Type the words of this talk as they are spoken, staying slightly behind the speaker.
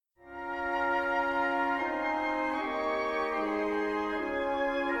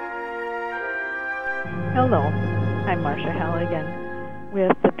Hello, I'm Marcia Halligan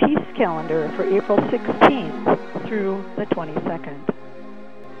with the Peace Calendar for April 16th through the 22nd.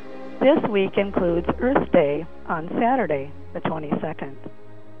 This week includes Earth Day on Saturday, the 22nd.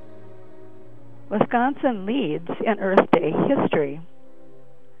 Wisconsin leads in Earth Day history.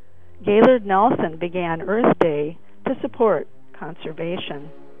 Gaylord Nelson began Earth Day to support conservation.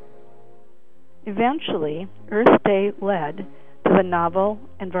 Eventually, Earth Day led to the novel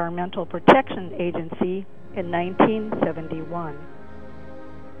Environmental Protection Agency in 1971.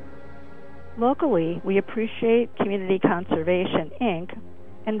 Locally, we appreciate Community Conservation, Inc.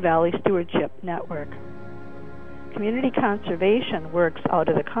 and Valley Stewardship Network. Community conservation works out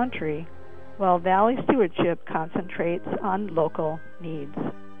of the country, while Valley Stewardship concentrates on local needs.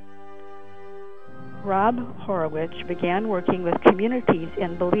 Rob Horowitz began working with communities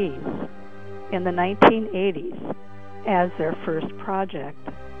in Belize in the 1980s as their first project.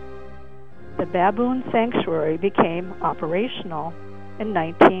 The Baboon Sanctuary became operational in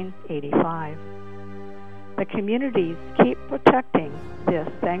 1985. The communities keep protecting this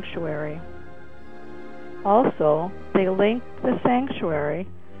sanctuary. Also, they linked the sanctuary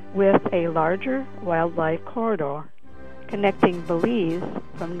with a larger wildlife corridor connecting Belize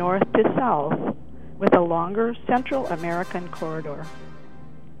from north to south with a longer Central American corridor.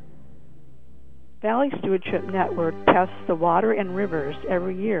 Valley Stewardship Network tests the water and rivers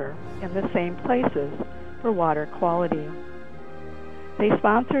every year in the same places for water quality. They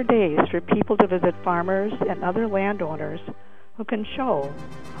sponsor days for people to visit farmers and other landowners who can show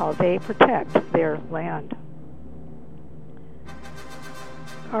how they protect their land.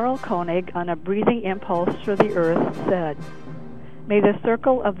 Carl Koenig, on a breathing impulse for the earth, said, "May the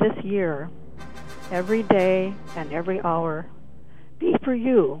circle of this year, every day and every hour, be for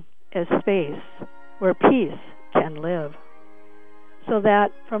you as space where peace can live, so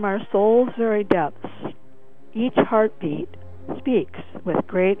that from our soul's very depths, each heartbeat speaks with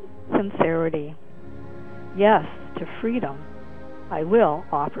great sincerity. Yes, to freedom, I will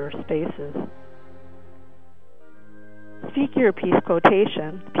offer spaces." Speak your peace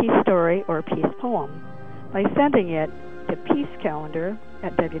quotation, peace story, or peace poem by sending it to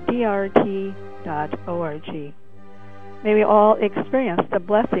peacecalendar@wdrt.org. May we all experience the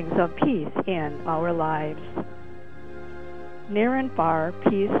blessings of peace in our lives. Near and far,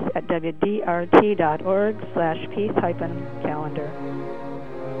 peace at wdrt.org/peace-calendar.